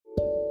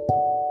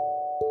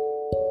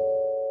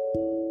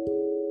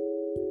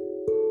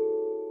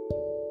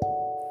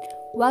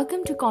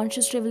Welcome to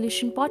Conscious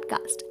Revolution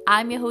Podcast.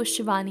 I'm your host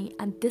Shivani,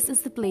 and this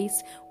is the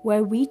place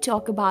where we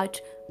talk about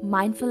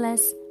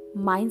mindfulness,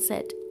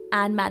 mindset,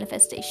 and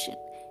manifestation.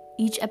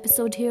 Each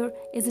episode here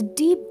is a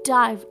deep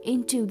dive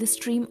into the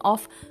stream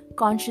of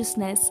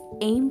consciousness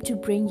aimed to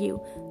bring you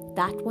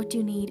that what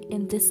you need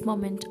in this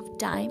moment of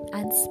time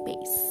and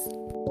space.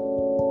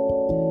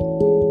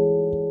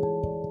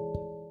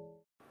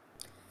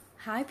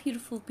 Hi,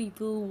 beautiful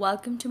people.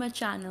 Welcome to my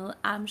channel.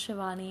 I'm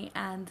Shivani,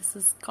 and this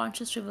is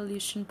Conscious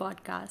Revolution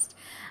Podcast.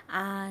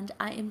 And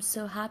I am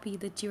so happy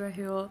that you are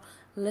here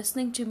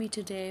listening to me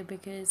today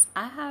because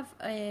I have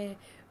a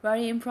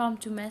very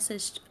impromptu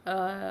message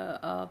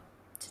to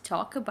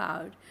talk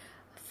about.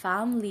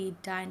 Family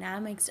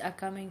dynamics are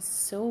coming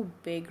so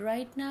big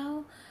right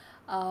now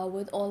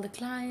with all the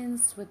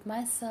clients, with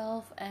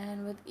myself,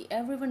 and with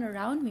everyone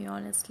around me,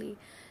 honestly.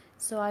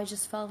 So I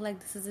just felt like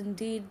this is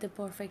indeed the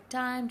perfect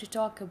time to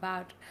talk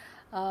about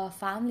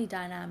family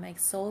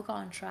dynamics, soul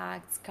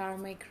contracts,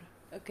 karmic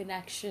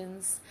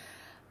connections,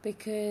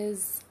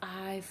 because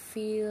I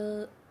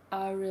feel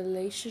our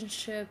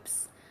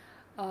relationships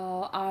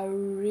are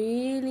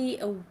really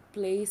a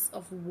place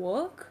of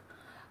work,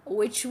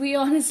 which we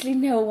honestly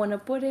never want to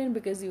put in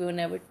because we were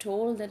never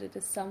told that it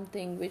is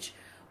something which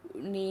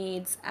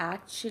needs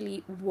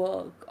actually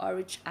work or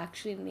which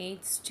actually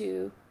needs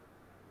to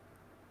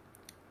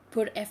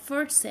put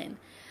efforts in.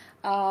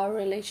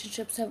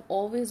 Relationships have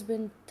always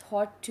been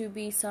thought to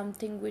be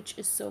something which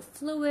is so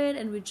fluid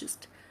and which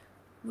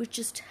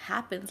just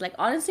happens. Like,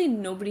 honestly,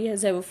 nobody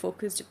has ever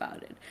focused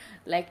about it.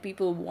 Like,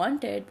 people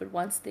want it, but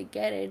once they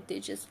get it, they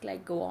just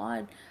like go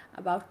on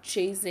about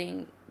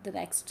chasing the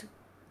next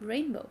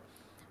rainbow,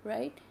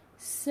 right?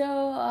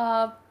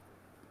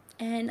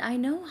 And I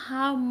know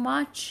how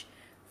much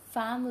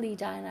family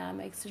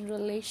dynamics and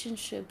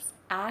relationships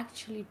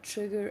actually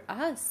trigger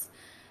us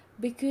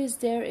because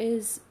there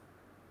is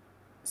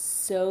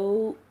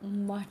so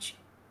much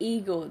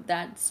ego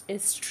that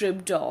is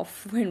stripped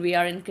off when we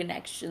are in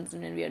connections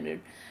and when we are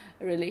in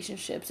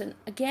relationships. And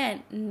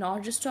again,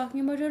 not just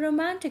talking about a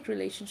romantic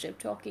relationship,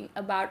 talking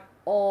about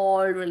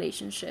all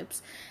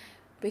relationships,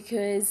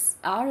 because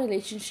our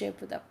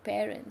relationship with our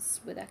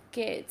parents, with our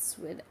kids,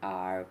 with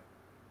our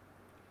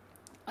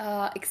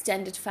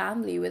extended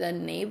family, with our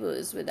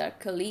neighbors, with our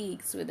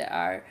colleagues, with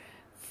our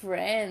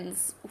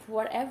friends,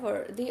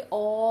 whatever, they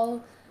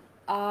all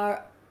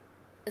are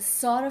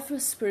sort of a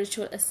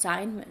spiritual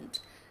assignment.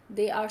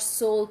 They are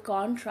soul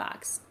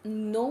contracts.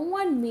 No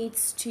one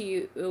meets to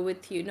you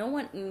with you. No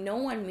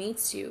one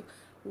meets you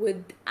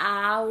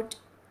without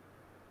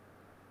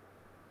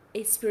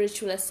a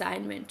spiritual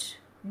assignment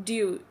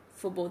due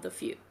for both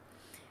of you.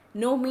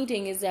 No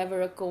meeting is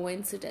ever a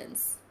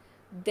coincidence.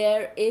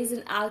 There is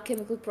an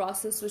alchemical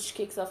process which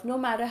kicks off, no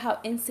matter how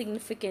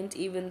insignificant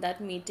even that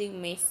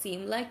meeting may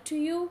seem like to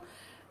you.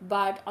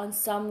 But on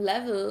some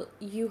level,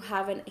 you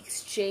have an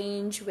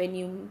exchange when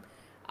you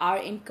are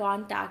in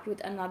contact with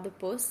another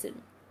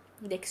person,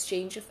 the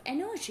exchange of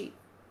energy.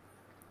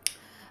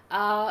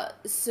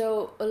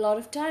 So a lot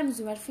of times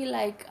you might feel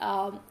like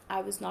I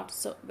was not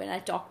so. When I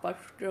talk about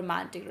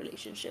romantic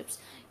relationships,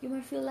 you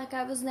might feel like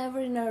I was never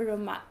in a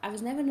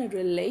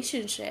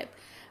relationship.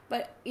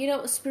 But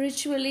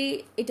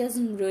spiritually, it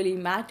doesn't really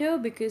matter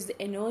because the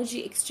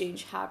energy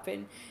exchange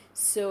happened.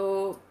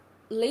 So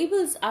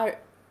labels are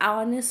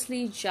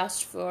honestly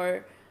just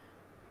for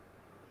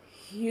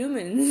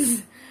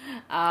humans.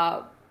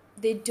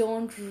 They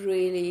don't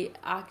really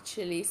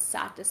actually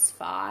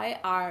satisfy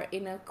our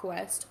inner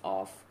quest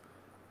of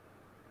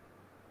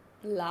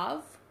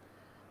love,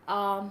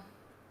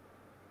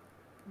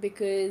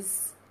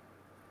 because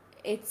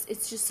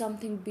it's just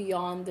something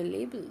beyond the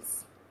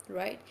labels,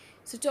 right?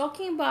 So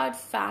talking about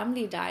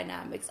family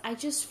dynamics, I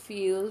just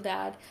feel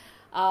that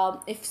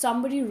if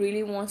somebody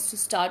really wants to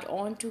start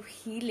on to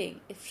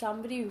healing, if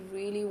somebody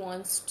really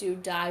wants to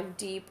dive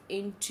deep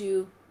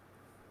into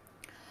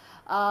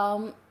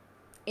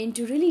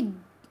really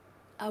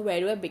where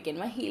do I begin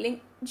my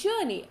healing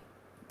journey?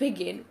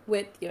 Begin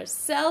with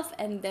yourself,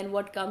 and then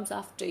what comes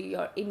after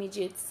your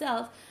immediate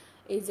self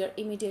is your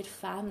immediate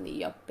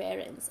family, your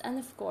parents, and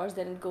of course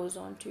then it goes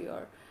on to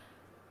your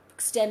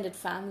extended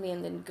family,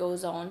 and then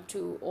goes on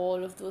to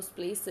all of those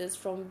places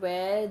from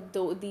where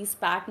these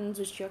patterns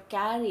which you're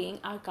carrying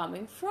are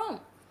coming from,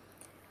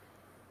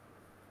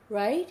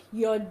 right?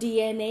 Your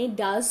DNA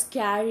does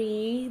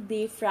carry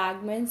the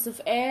fragments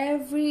of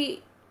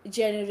every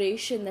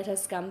generation that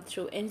has come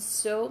through, and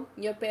so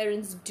your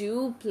parents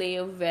do play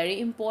a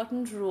very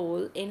important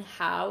role in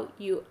how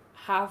you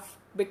have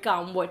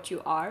become what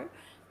you are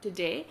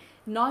today,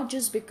 not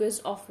just because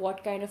of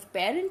what kind of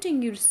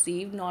parenting you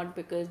received, not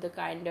because the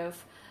kind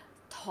of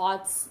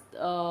thoughts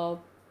or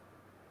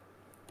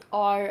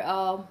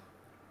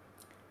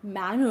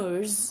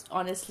manners.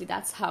 Honestly,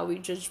 that's how we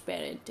judge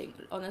parenting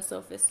on a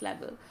surface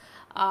level.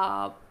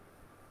 uh,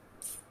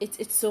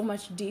 it's so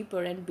much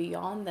deeper and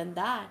beyond than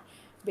that,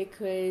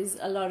 because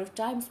a lot of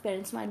times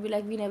parents might be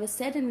like, we never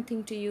said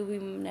anything to you, we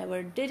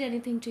never did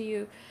anything to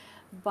you,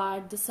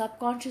 but the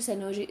subconscious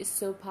energy is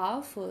so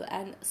powerful,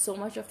 and so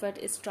much of it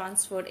is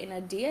transferred in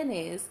our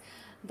DNAs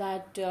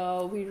that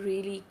we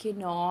really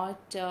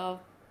cannot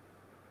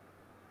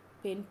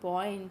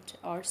pinpoint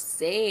or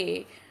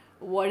say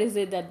what is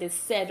it that they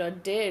said or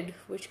did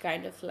which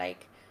kind of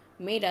like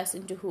made us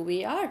into who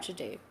we are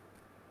today.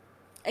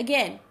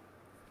 Again,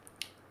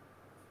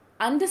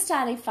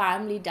 understanding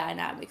family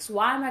dynamics.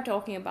 Why am I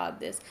talking about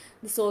this?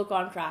 The soul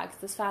contracts,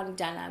 this family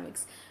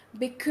dynamics.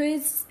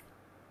 Because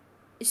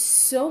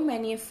so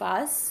many of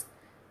us,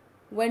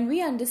 when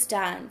we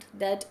understand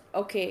that,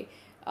 okay,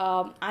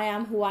 I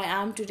am who I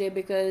am today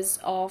because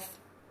of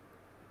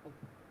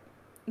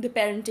the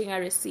parenting I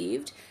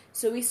received,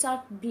 so we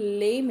start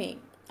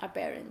blaming our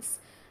parents.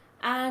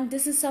 And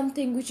this is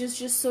something which is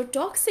just so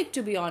toxic,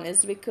 to be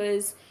honest,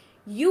 because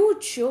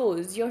your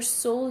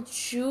soul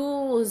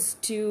chose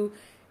to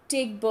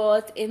take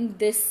birth in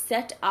this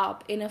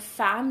setup in a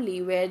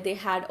family where they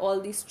had all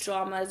these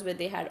traumas, where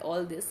they had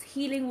all this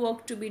healing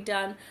work to be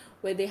done,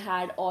 where they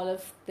had all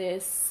of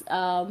this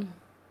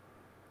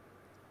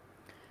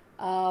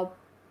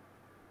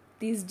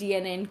these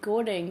DNA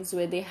encodings,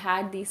 where they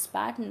had these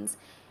patterns.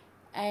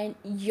 And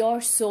your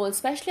soul,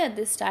 especially at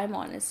this time,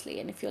 honestly,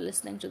 and if you're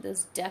listening to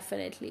this,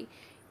 definitely,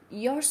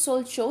 your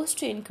soul chose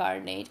to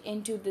incarnate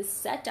into this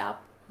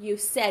setup. You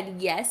said,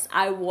 yes,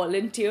 I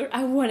volunteer,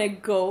 I want to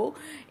go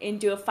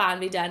into a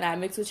family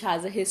dynamics which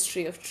has a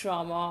history of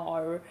trauma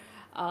or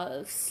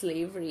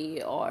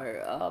slavery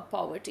or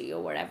poverty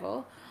or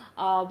whatever.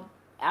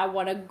 I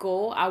want to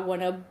go, I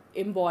want to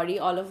embody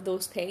all of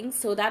those things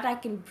so that I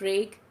can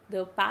break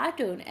the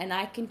pattern and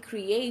I can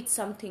create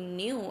something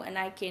new, and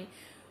I can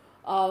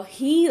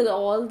heal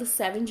all the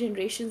 7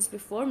 generations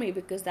before me,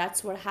 because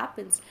that's what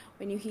happens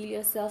when you heal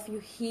yourself. You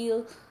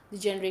heal the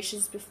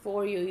generations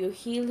before you, you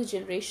heal the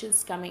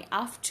generations coming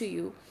after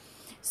you.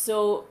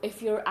 So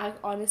if you're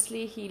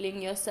honestly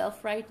healing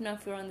yourself right now,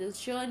 if you're on this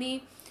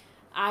journey,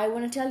 I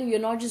want to tell you, you're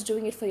not just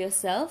doing it for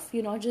yourself,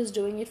 you're not just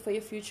doing it for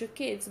your future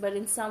kids, but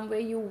in some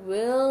way you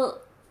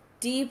will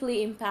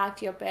deeply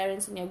impact your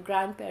parents and your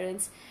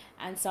grandparents,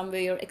 and somewhere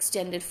your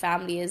extended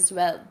family as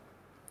well.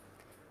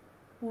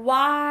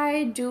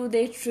 Why do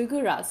they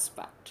trigger us?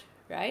 But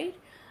right,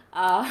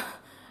 uh,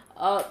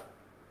 uh,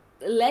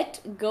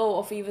 let go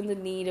of even the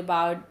need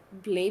about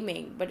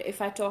blaming. But if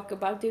I talk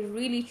about, they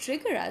really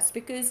trigger us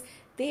because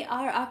they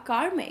are our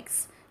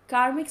karmics.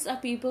 Karmics are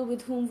people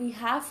with whom we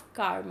have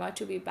karma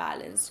to be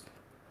balanced,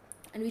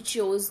 and we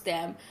chose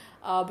them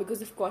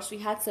because of course we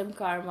had some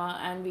karma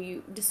and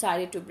we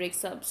decided to break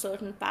some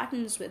certain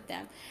patterns with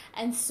them.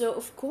 And so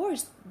of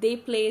course they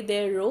play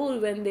their role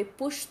when they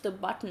push the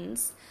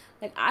buttons.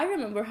 Like, I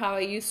remember how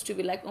I used to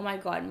be like, oh my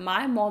god,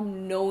 my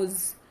mom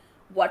knows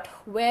where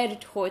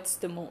it hurts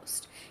the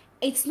most.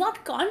 It's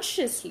not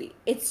consciously,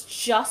 it's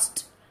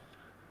just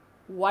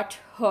what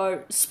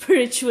her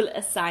spiritual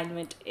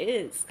assignment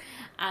is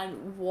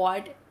and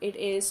what it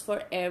is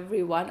for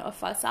every one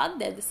of us out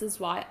there. This is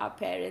why our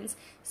parents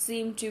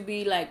seem to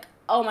be like,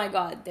 oh my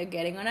god, they're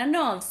getting on our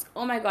nerves,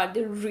 oh my god,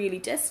 they're really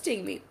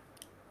testing me.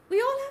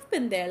 We all have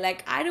been there.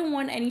 Like, I don't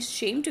want any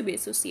shame to be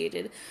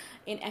associated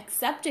in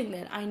accepting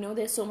that. I know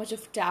there's so much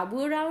of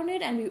taboo around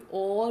it, and we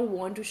all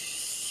want to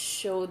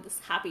show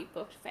this happy,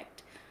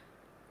 perfect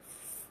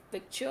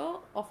picture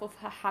of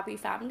a happy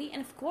family.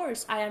 And of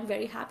course I am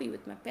very happy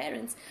with my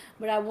parents,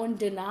 but I won't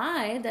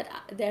deny that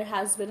there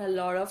has been a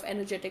lot of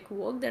energetic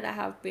work that I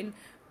have been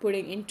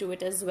putting into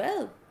it as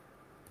well.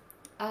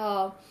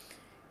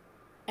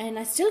 And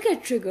I still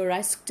get triggered,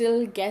 I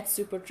still get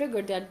super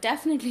triggered. They're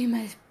definitely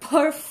my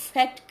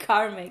perfect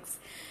karmics,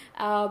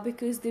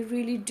 because they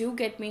really do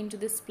get me into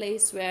this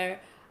place where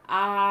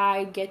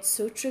I get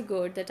so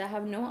triggered that I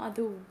have no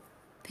other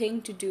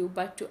thing to do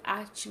but to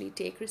actually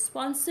take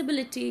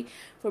responsibility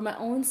for my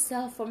own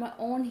self, for my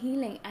own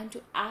healing, and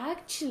to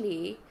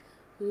actually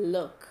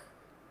look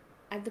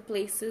at the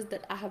places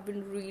that I have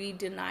been really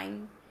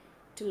denying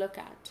to look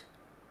at.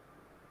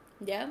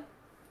 Yeah.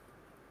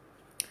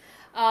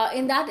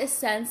 In that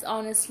sense,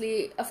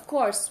 honestly, of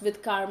course,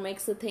 with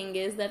karmics, the thing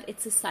is that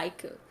it's a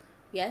cycle.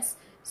 Yes.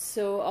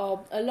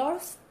 So a lot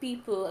of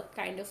people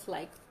kind of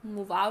like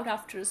move out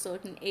after a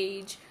certain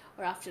age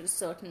or after a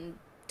certain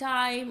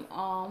time.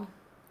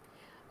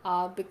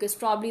 Because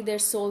probably their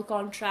soul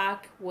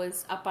contract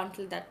was up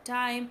until that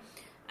time,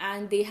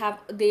 and they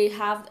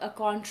have a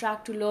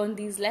contract to learn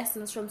these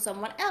lessons from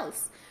someone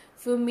else.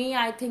 For me,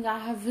 I think I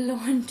have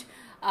learned,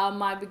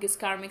 my biggest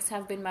karmics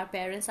have been my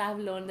parents. I have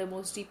learned the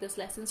most deepest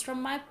lessons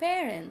from my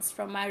parents,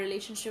 from my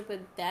relationship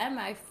with them.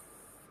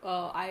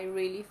 I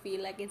really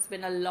feel like it's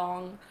been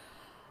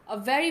a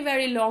very,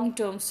 very long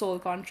term soul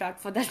contract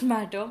for that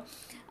matter.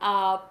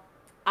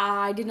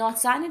 I did not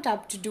sign it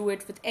up to do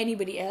it with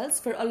anybody else.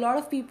 For a lot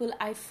of people,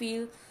 I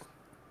feel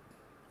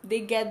they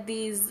get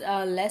these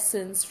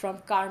lessons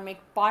from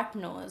karmic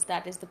partners,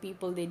 that is the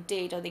people they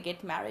date or they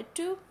get married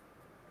to.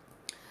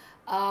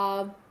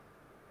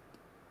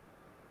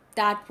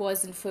 That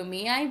wasn't for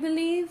me, I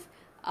believe.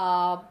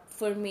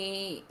 For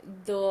me,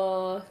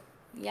 the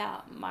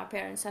yeah, my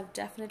parents have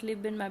definitely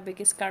been my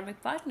biggest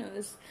karmic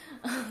partners.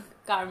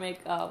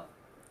 Karmic,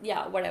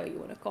 yeah, whatever you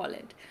want to call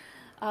it.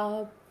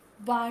 Uh,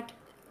 but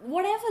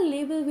whatever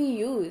label we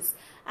use,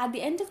 at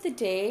the end of the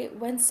day,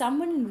 when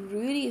someone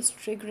really is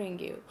triggering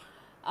you,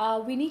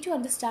 we need to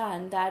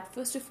understand that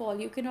first of all,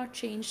 you cannot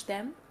change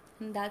them,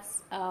 and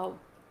that's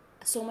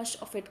so much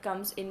of it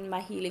comes in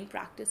my healing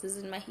practices,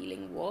 in my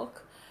healing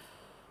work,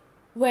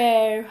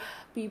 where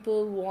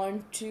people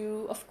want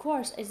to, of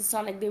course it's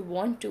not like they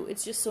want to,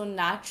 it's just so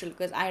natural.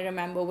 Because I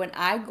remember when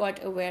I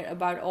got aware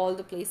about all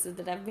the places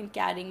that I've been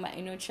carrying my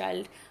inner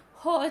child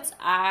hurts,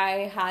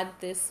 I had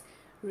this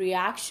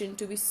reaction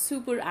to be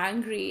super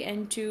angry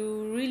and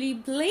to really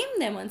blame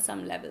them on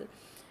some level,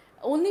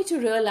 only to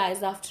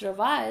realize after a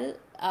while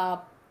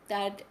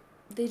that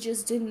they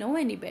just didn't know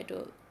any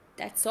better.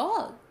 That's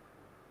all.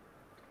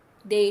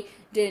 They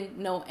didn't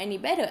know any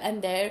better,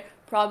 and their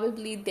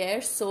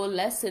sole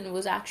lesson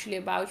was actually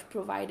about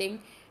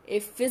providing a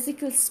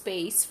physical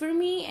space for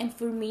me, and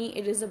for me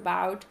it is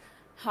about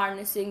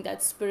harnessing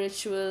that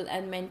spiritual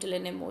and mental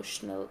and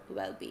emotional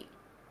well-being.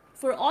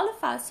 For all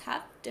of us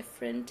have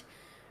different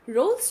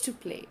roles to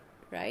play,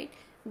 right?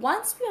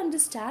 Once we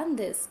understand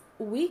this,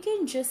 we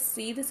can just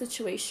see the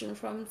situation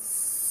from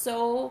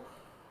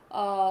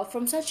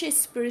such a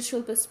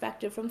spiritual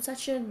perspective, from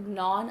such a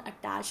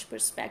non-attached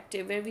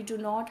perspective, where we do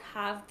not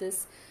have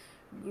this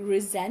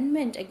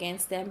resentment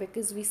against them,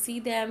 because we see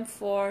them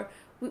for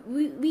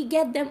we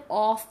get them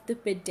off the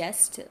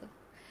pedestal.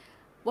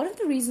 One of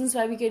the reasons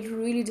why we get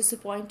really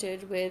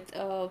disappointed with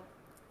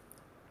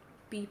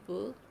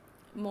people,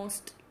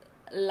 most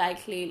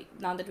likely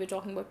now that we're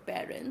talking about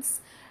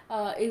parents,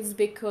 is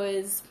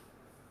because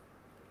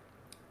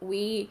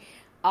we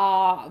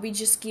we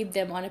just keep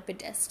them on a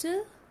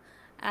pedestal,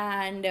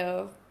 and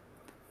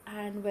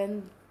and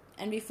when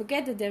and we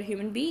forget that they're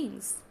human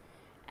beings.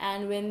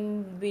 And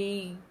when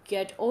we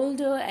get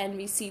older and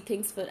we see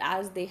things for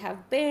as they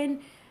have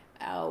been,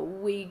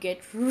 we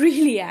get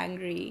really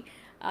angry,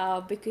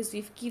 because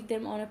we keep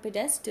them on a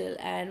pedestal.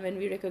 And when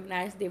we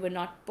recognize they were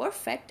not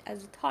perfect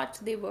as we thought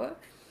they were,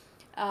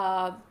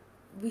 uh,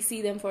 we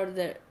see them for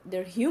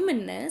their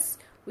humanness.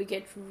 We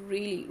get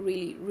really,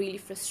 really, really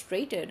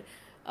frustrated,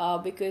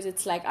 because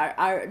it's like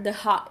our the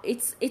heart.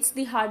 It's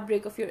the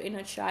heartbreak of your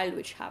inner child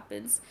which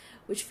happens,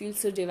 which feels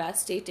so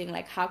devastating.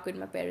 Like, how could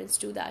my parents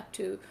do that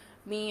to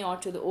me, or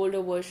to the older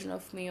version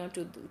of me, or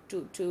to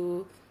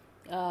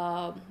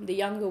the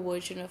younger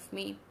version of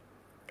me?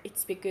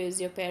 It's because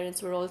your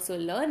parents were also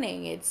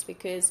learning. It's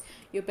because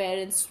your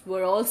parents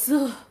were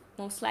also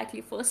most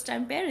likely first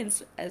time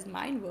parents, as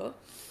mine were.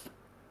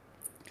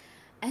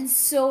 And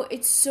so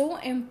it's so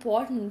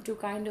important to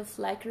kind of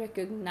like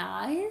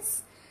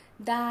recognize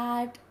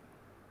that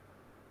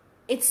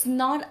it's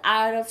not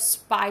out of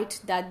spite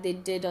that they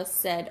did or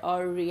said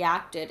or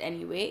reacted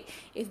anyway.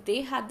 If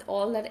they had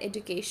all that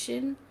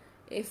education,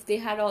 if they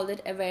had all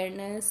that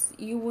awareness,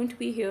 you wouldn't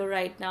be here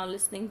right now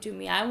listening to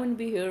me. I wouldn't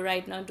be here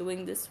right now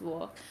doing this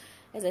work.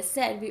 As I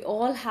said, we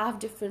all have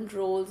different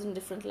roles and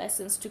different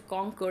lessons to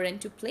conquer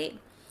and to play.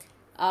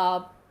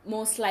 Uh,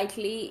 Most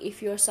likely,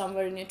 if you're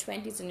somewhere in your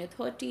 20s and your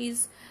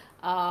 30s,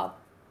 uh,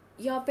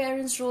 your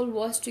parents' role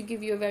was to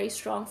give you a very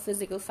strong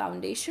physical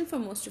foundation for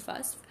most of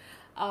us.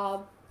 Uh,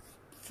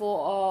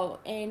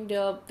 and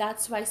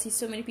That's why I see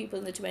so many people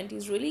in the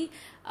 20s really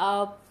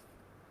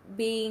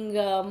being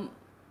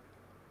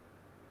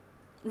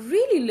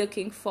really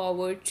looking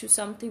forward to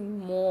something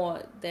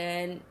more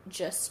than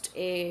just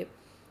a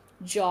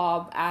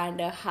job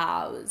and a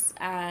house.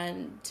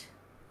 And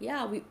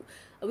yeah,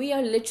 we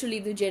are literally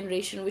the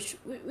generation which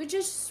we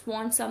just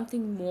want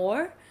something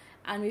more,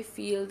 and we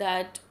feel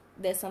that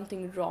there's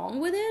something wrong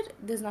with it.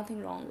 There's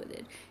nothing wrong with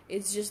it.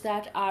 It's just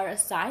that our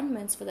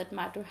assignments, for that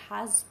matter,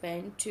 has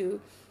been to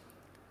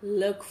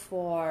look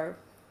for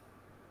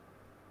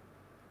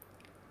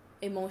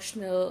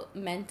emotional,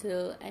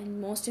 mental,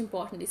 and most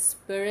importantly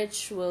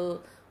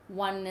spiritual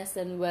oneness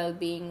and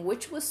well-being,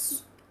 which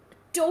was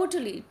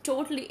totally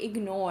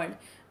ignored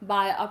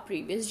by our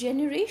previous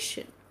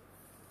generation,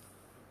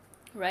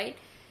 right?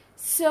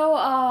 So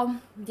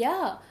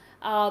yeah,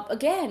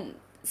 again,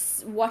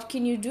 what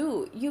can you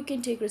do? You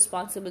can take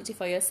responsibility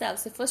for yourself.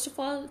 So first of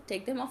all,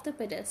 take them off the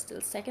pedestal.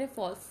 Second of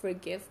all,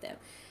 forgive them.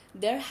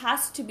 There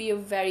has to be a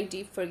very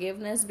deep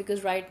forgiveness,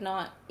 because right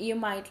now you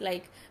might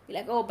like be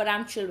like, oh, but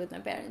I'm chill with my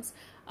parents.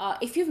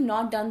 If you've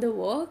not done the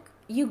work,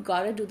 you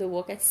gotta do the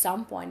work at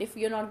some point. If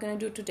you're not gonna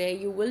do today,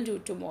 you will do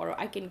tomorrow.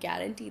 I can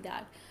guarantee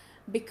that,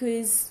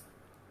 because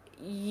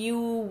you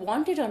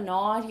want it or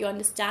not, you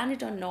understand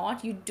it or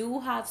not, you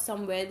do have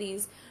somewhere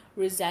these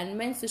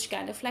resentments which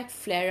kind of like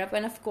flare up.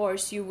 And of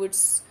course you would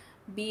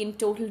be in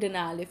total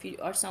denial if you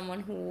are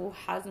someone who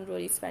hasn't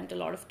really spent a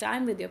lot of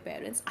time with your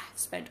parents. I've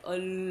spent a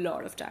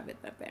lot of time with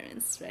my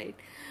parents, right?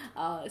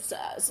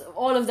 So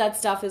all of that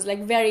stuff is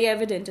like very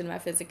evident in my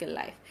physical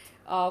life.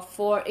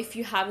 For if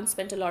you haven't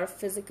spent a lot of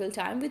physical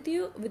time with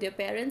your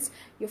parents,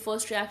 your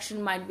first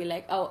reaction might be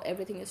like, oh,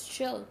 everything is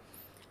chill.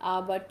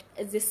 But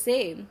it's the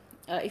same.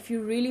 If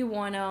you really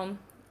want to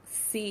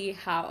see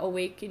how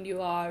awakened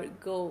you are,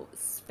 go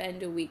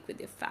spend a week with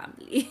your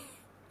family.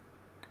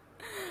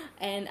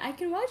 And I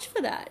can vouch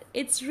for that.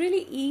 It's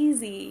really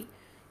easy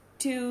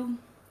to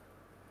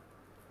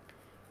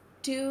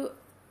to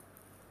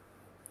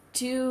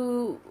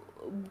to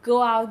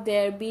go out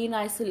there, be in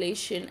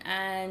isolation,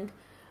 and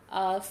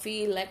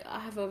feel like I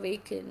have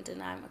awakened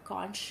and I'm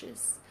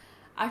conscious.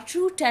 Our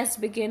true tests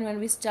begin when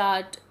we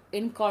start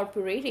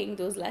incorporating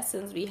those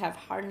lessons we have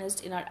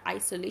harnessed in our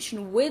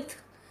isolation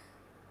with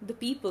the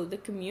people, the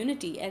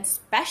community, and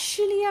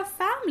especially our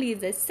family,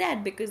 as I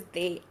said, because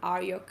they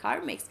are your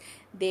karmics.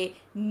 They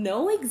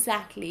know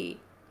exactly,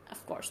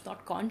 of course,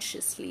 not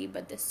consciously,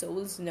 but their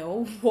souls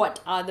know what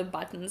are the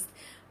buttons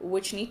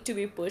which need to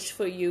be pushed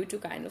for you to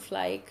kind of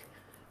like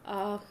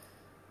uh,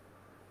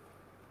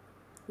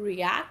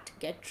 react,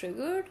 get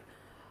triggered.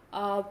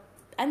 Uh,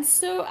 and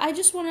so I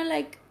just want to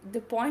like,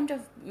 the point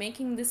of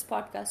making this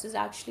podcast is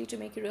actually to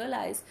make you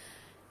realize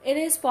it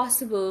is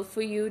possible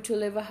for you to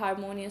live a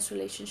harmonious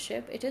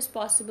relationship. It is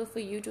possible for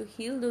you to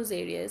heal those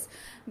areas,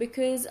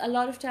 because a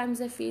lot of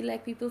times I feel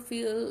like people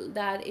feel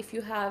that if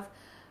you have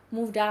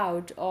moved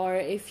out, or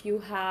if you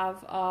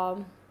have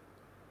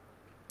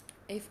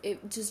if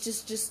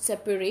just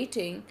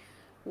separating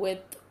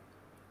with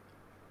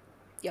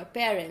your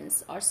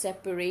parents, or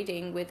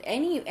separating with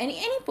any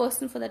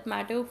person for that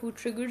matter who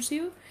triggers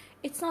you,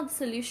 it's not the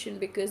solution.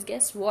 Because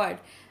guess what,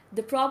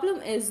 the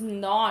problem is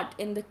not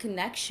in the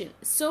connection.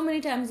 So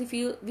many times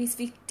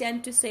we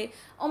tend to say,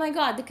 oh my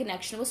god, the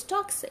connection was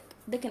toxic,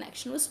 the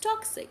connection was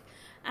toxic.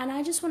 And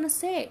I just want to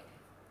say,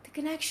 the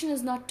connection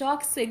is not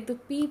toxic. The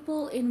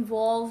people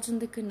involved in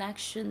the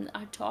connection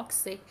are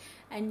toxic,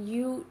 and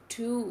you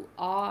too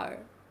are.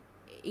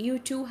 You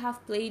too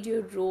have played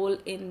your role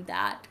in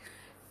that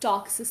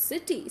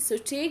toxicity. So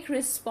take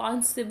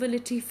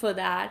responsibility for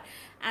that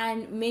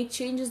and make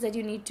changes that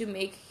you need to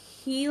make.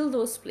 Heal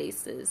those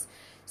places.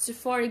 So,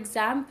 for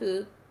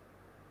example,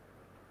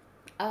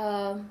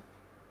 for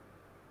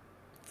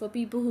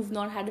people who've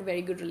not had a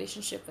very good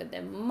relationship with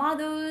their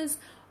mothers,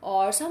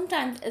 or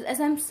sometimes, as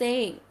I'm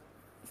saying,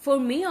 for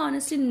me,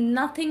 honestly,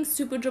 nothing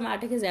super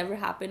dramatic has ever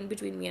happened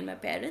between me and my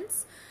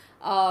parents.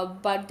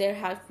 But there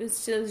have been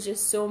still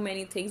just so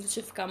many things which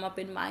have come up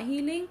in my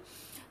healing,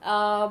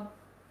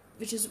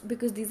 which is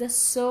because these are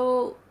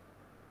so,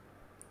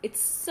 it's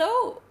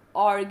so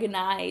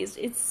organized.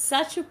 It's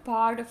such a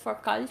part of our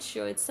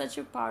culture. It's such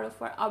a part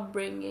of our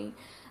upbringing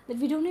that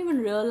we don't even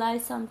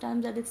realize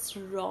sometimes that it's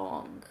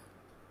wrong,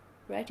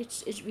 right?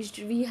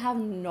 We have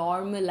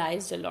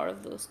normalized a lot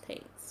of those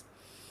things.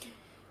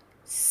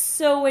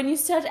 So when you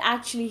start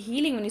actually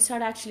healing, when you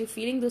start actually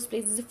feeling those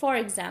places, for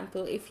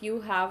example, if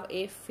you have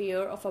a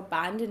fear of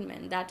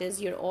abandonment, that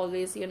is, you're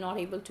not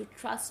able to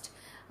trust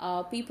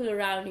people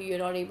around you, you're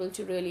not able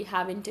to really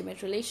have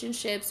intimate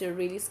relationships, you're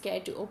really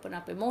scared to open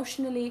up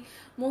emotionally,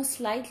 most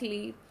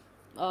likely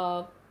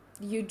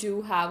you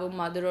do have a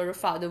mother or a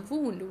father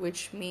wound,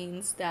 which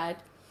means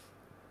that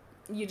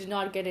you did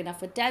not get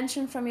enough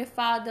attention from your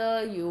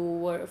father, you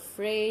were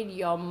afraid,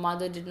 your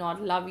mother did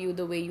not love you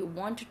the way you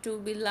wanted to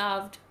be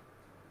loved.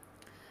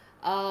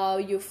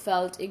 You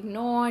felt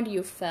ignored,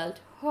 you felt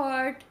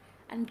hurt,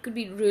 and it could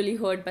be really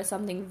hurt by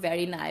something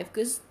very naive.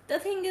 Because the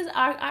thing is,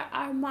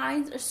 our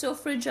minds are so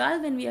fragile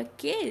when we are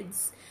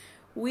kids.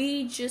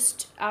 We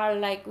just are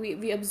like,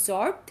 we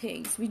absorb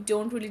things, we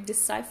don't really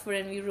decipher,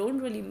 and we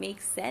don't really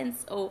make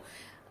sense.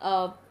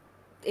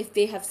 If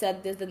they have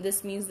said this, then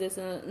this means this.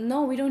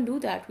 No, we don't do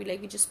that. We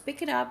just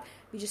pick it up,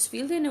 we just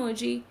feel the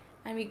energy,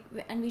 and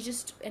we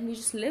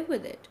just live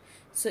with it.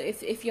 So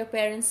if your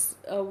parents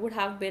would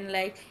have been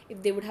like,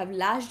 if they would have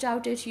lashed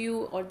out at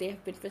you, or they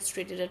have been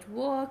frustrated at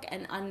work,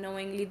 and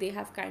unknowingly they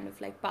have kind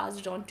of like passed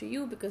it on to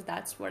you, because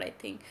that's what I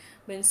think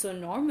been so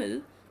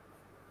normal,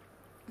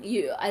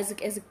 you as a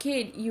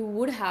kid, you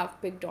would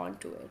have picked on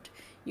to it.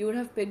 You would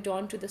have picked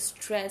on to the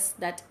stress,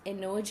 that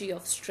energy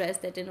of stress,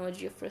 that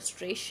energy of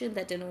frustration,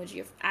 that energy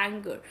of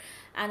anger.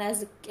 And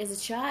as a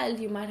child,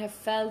 you might have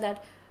felt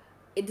that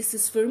this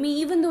is for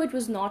me, even though it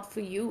was not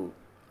for you,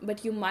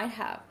 but you might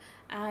have,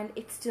 and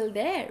it's still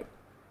there.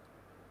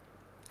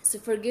 So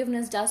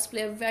forgiveness does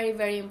play a very,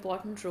 very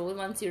important role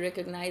once you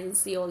recognize and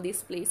see all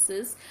these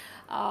places.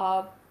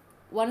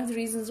 One of the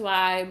reasons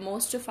why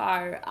most of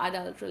our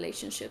adult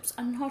relationships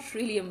are not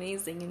really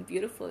amazing and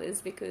beautiful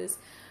is because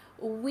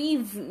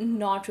we've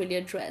not really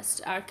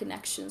addressed our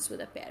connections with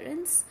our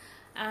parents.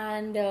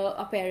 And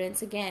our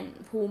parents,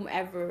 again,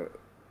 whomever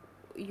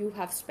you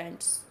have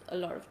spent a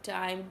lot of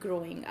time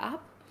growing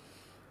up.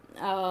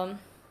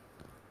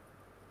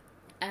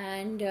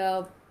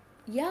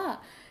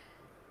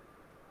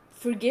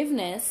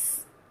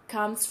 Forgiveness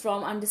comes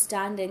from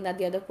understanding that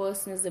the other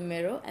person is a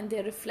mirror and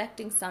they're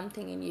reflecting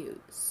something in you.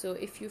 So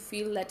if you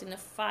feel that in a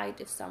fight,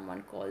 if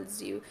someone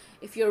calls you,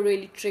 if you're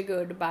really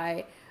triggered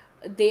by,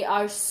 they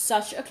are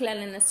such a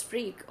cleanliness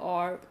freak,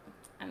 or,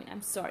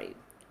 I'm sorry,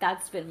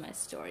 that's been my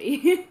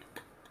story.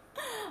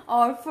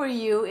 Or for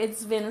you,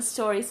 it's been a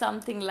story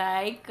something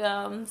like,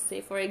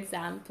 say for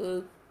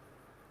example,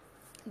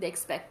 they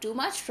expect too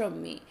much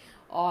from me,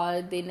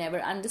 or they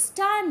never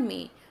understand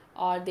me,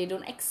 or they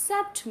don't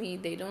accept me,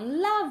 they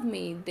don't love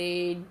me,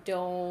 they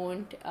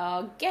don't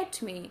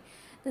get me,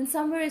 then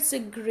somewhere it's a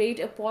great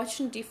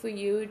opportunity for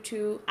you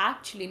to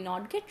actually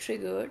not get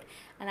triggered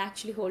and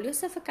actually hold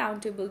yourself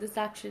accountable. This is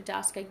actually a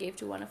task I gave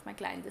to one of my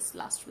clients this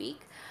last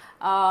week.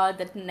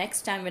 That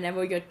next time,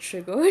 whenever you're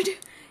triggered,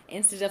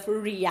 instead of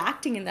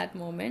reacting in that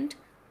moment,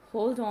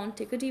 hold on,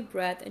 take a deep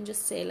breath, and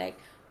just say, like,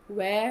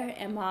 where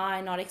am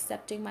I not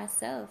accepting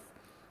myself?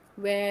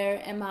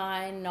 Where am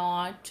I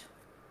not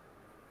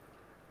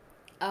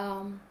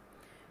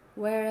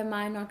where am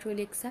I not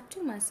really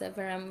accepting myself?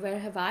 Where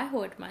have I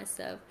hurt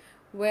myself?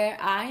 Where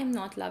I am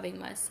not loving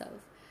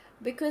myself?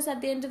 Because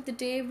at the end of the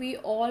day, we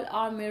all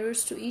are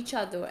mirrors to each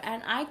other,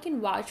 and I can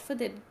vouch for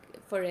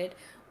it.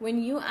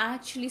 When you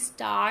actually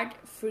start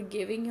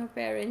forgiving your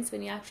parents,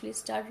 when you actually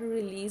start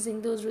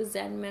releasing those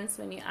resentments,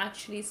 when you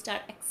actually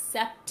start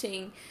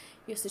accepting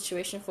your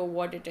situation for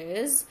what it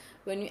is,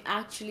 when you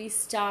actually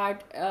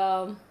start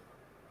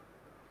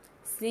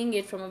seeing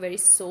it from a very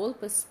soul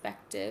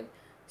perspective,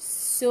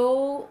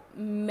 so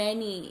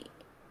many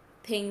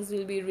things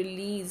will be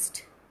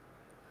released.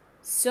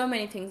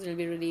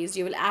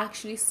 You will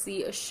actually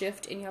see a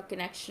shift in your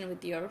connection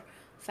with your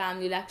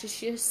family. You'll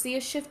actually see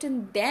a shift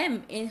in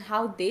them, in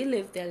how they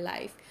live their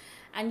life,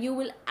 and you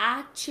will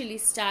actually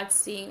start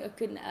seeing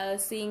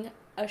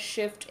a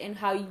shift in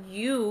how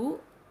you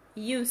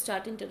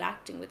start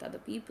interacting with other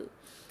people,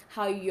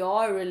 how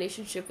your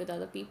relationship with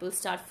other people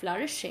start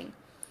flourishing,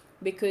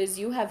 because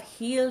you have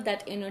healed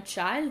that inner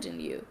child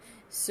in you.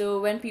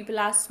 So when people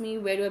ask me,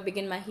 where do I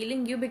begin my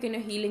healing? You begin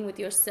your healing with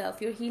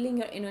yourself. You're healing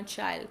your inner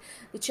child.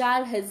 The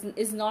child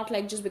is not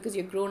like, just because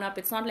you're grown up,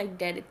 it's not like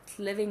dead, it's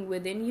living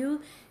within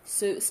you.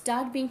 So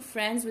start being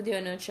friends with your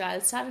inner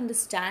child. Start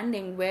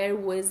understanding, where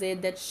was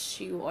it that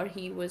she or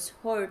he was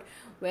hurt?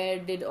 Where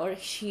did or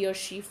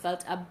she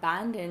felt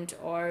abandoned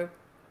or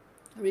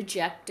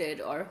rejected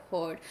or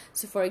hurt?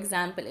 So for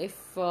example, if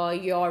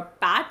your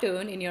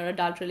pattern in your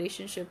adult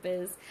relationship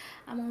is,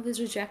 I'm always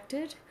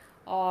rejected,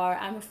 or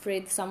I'm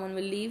afraid someone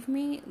will leave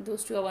me,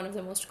 those two are one of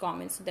the most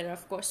common. So there are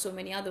of course so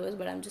many others,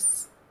 but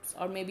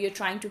or maybe you're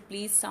trying to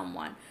please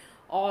someone,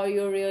 or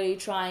you're really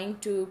trying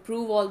to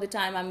prove all the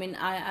time, I'm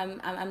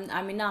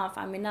enough,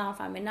 I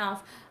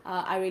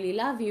really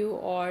love you,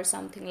 or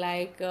something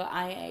like,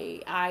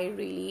 I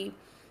really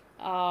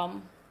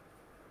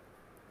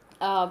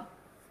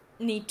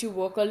need to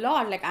work a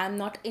lot, like I'm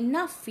not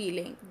enough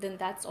feeling, then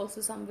that's also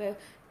somewhere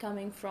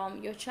coming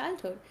from your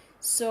childhood.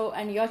 So,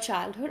 and your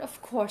childhood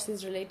of course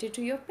is related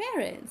to your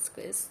parents,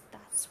 because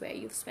that's where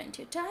you've spent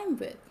your time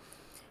with.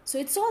 So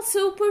it's all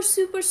super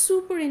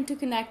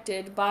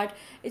interconnected, but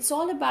it's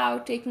all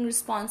about taking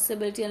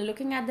responsibility and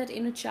looking at that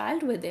inner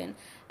child within,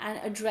 and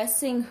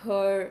addressing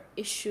her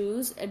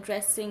issues,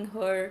 addressing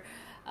her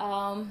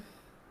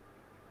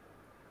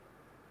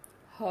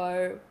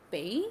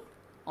pain.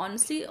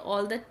 Honestly,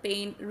 all that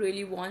pain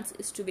really wants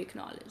is to be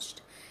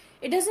acknowledged.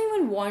 It doesn't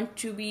even want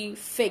to be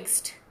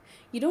fixed.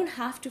 You don't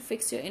have to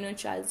fix your inner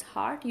child's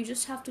heart. You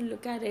just have to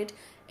look at it,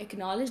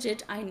 acknowledge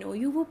it. I know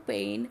you were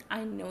pain.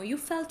 I know you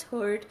felt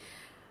hurt.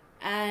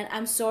 And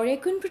I'm sorry I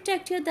couldn't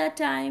protect you at that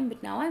time,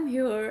 but now I'm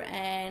here,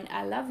 and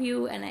I love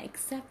you, and I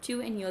accept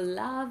you, and you're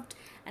loved,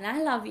 and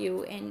I love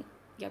you, and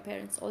your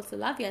parents also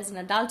love you. As an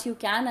adult, you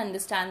can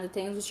understand the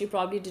things which you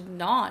probably did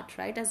not,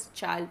 right? As a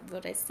child,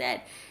 what I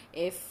said,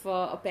 if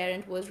a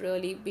parent was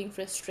really being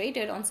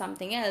frustrated on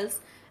something else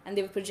and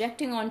they were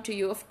projecting onto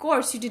you, of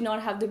course you did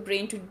not have the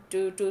brain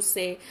to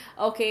say,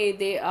 okay,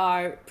 they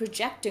are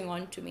projecting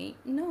onto me.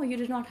 No, you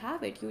did not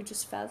have it. You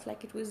just felt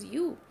like it was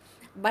you.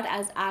 But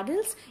as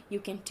adults, you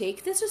can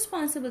take this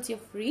responsibility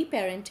of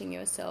reparenting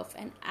yourself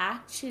and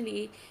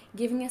actually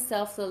giving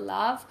yourself the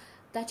love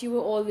that you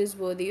were always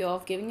worthy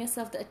of, giving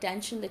yourself the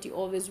attention that you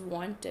always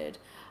wanted.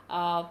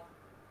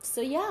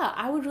 So yeah,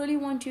 I would really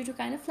want you to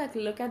kind of like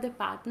look at the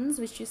patterns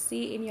which you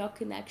see in your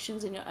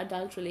connections, in your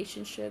adult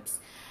relationships.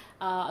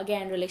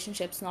 Again,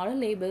 relationships not a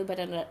label,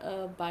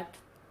 but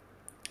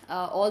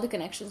all the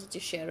connections that you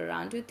share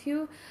around with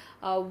you.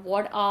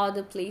 What are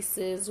the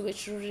places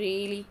which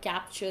really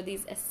capture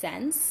these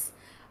essence,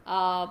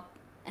 and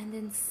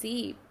then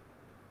see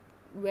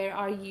where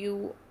are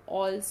you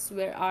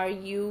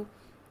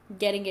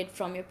getting it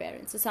from your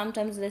parents. So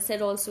sometimes, as I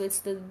said, also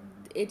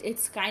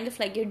it's kind of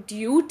like your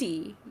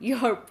duty,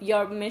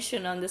 your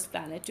mission on this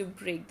planet, to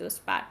break those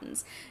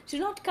patterns, to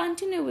not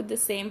continue with the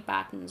same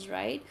patterns,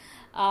 right?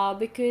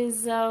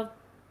 Because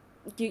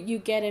you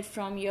get it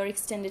from your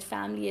extended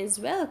family as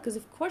well, because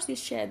of course you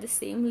share the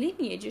same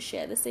lineage, you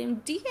share the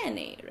same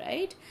DNA,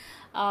 right?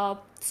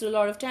 So a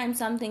lot of times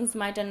some things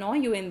might annoy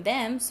you in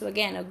them. So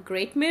again, a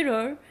great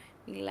mirror,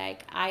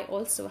 like, I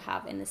also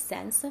have in a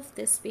sense of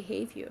this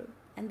behavior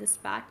and this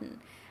pattern,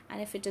 and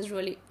if it is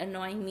really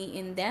annoying me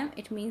in them,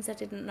 it means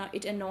that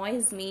it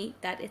annoys me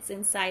that it's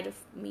inside of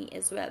me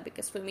as well.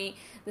 Because for me,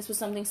 this was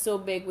something so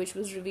big which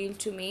was revealed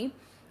to me,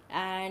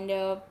 and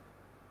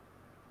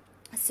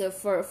so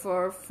for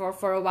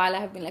a while I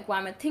have been like, why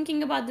am I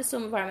thinking about this so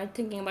much? Why am I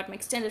thinking about my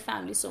extended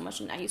family so much?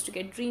 And I used to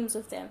get dreams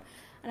of them.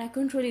 and I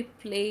couldn't really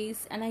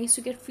place, and I used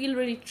to feel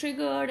really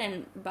triggered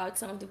and about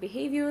some of the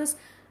behaviors.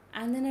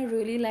 And then I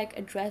really like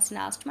addressed and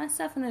asked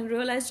myself, and I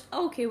realized,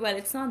 okay, well,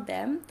 it's not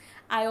them.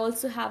 I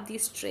also have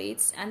these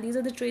traits, and these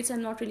are the traits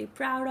I'm not really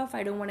proud of.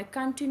 I don't want to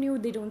continue,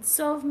 they don't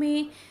serve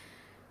me,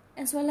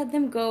 and so I let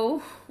them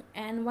go.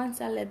 And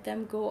once I let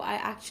them go, I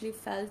actually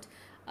felt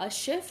a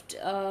shift.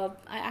 I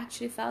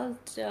actually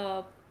felt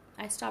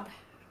I stopped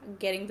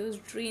getting those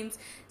dreams.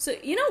 So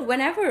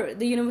whenever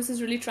the universe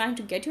is really trying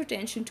to get your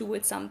attention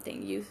towards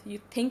something,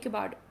 you think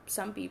about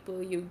some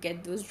people, you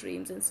get those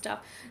dreams and stuff.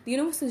 The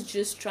universe is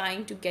just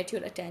trying to get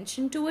your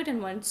attention to it,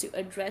 and once you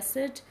address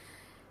it,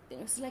 the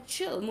universe is like,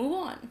 chill, move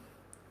on,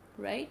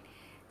 right?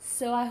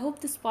 So I hope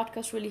this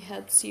podcast really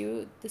helps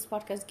you. This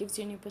podcast gives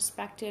you a new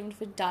perspective. And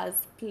if it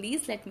does,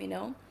 please let me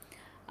know.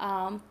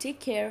 Take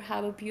care.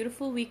 Have a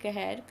beautiful week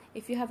ahead.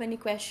 If you have any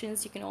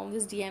questions, you can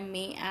always DM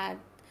me at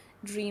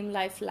Dream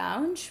Life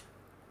Lounge.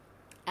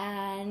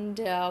 And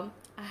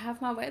I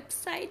have my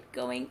website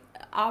going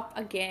up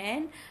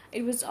again.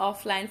 It was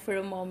offline for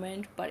a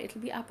moment, but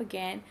it'll be up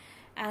again.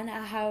 And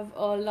I have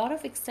a lot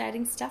of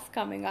exciting stuff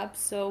coming up,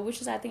 so which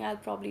is I think I'll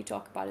probably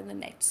talk about in the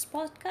next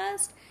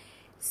podcast.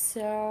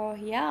 So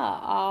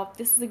yeah,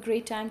 this is a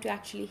great time to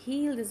actually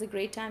heal. This is a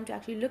great time to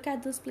actually look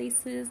at those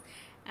places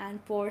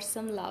and pour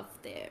some love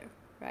there,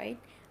 right?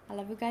 I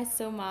love you guys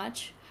so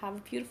much. Have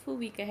a beautiful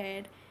week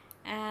ahead,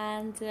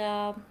 and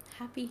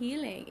happy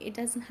healing. It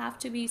doesn't have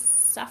to be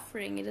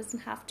suffering. It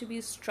doesn't have to be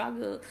a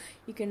struggle.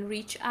 You can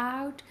reach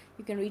out.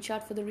 You can reach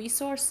out for the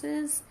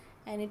resources,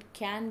 and it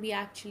can be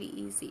actually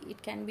easy.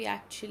 It can be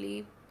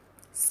actually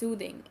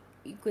soothing,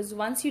 because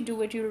once you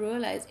do it, you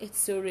realize it's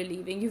so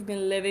relieving. You've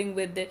been living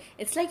with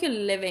it's like you're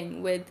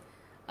living with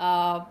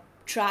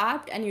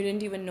trapped, and you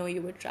didn't even know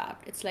you were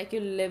trapped. It's like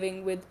you're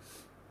living with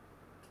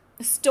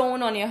a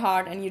stone on your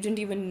heart, and you didn't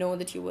even know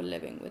that you were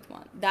living with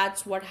one.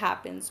 That's what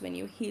happens when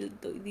you heal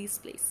these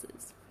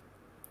places.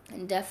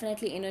 And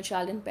definitely inner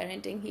child and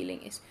parenting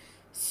healing is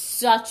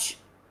such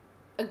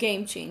a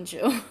game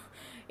changer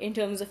in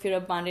terms of your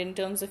abundance, in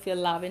terms of your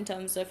love, in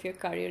terms of your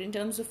career, in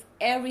terms of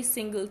every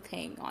single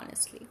thing,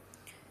 honestly.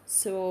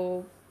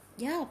 So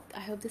yeah, I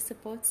hope this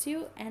supports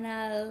you,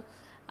 and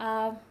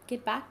I'll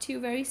get back to you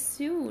very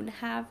soon.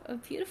 Have a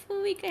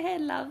beautiful week ahead,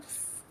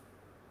 loves.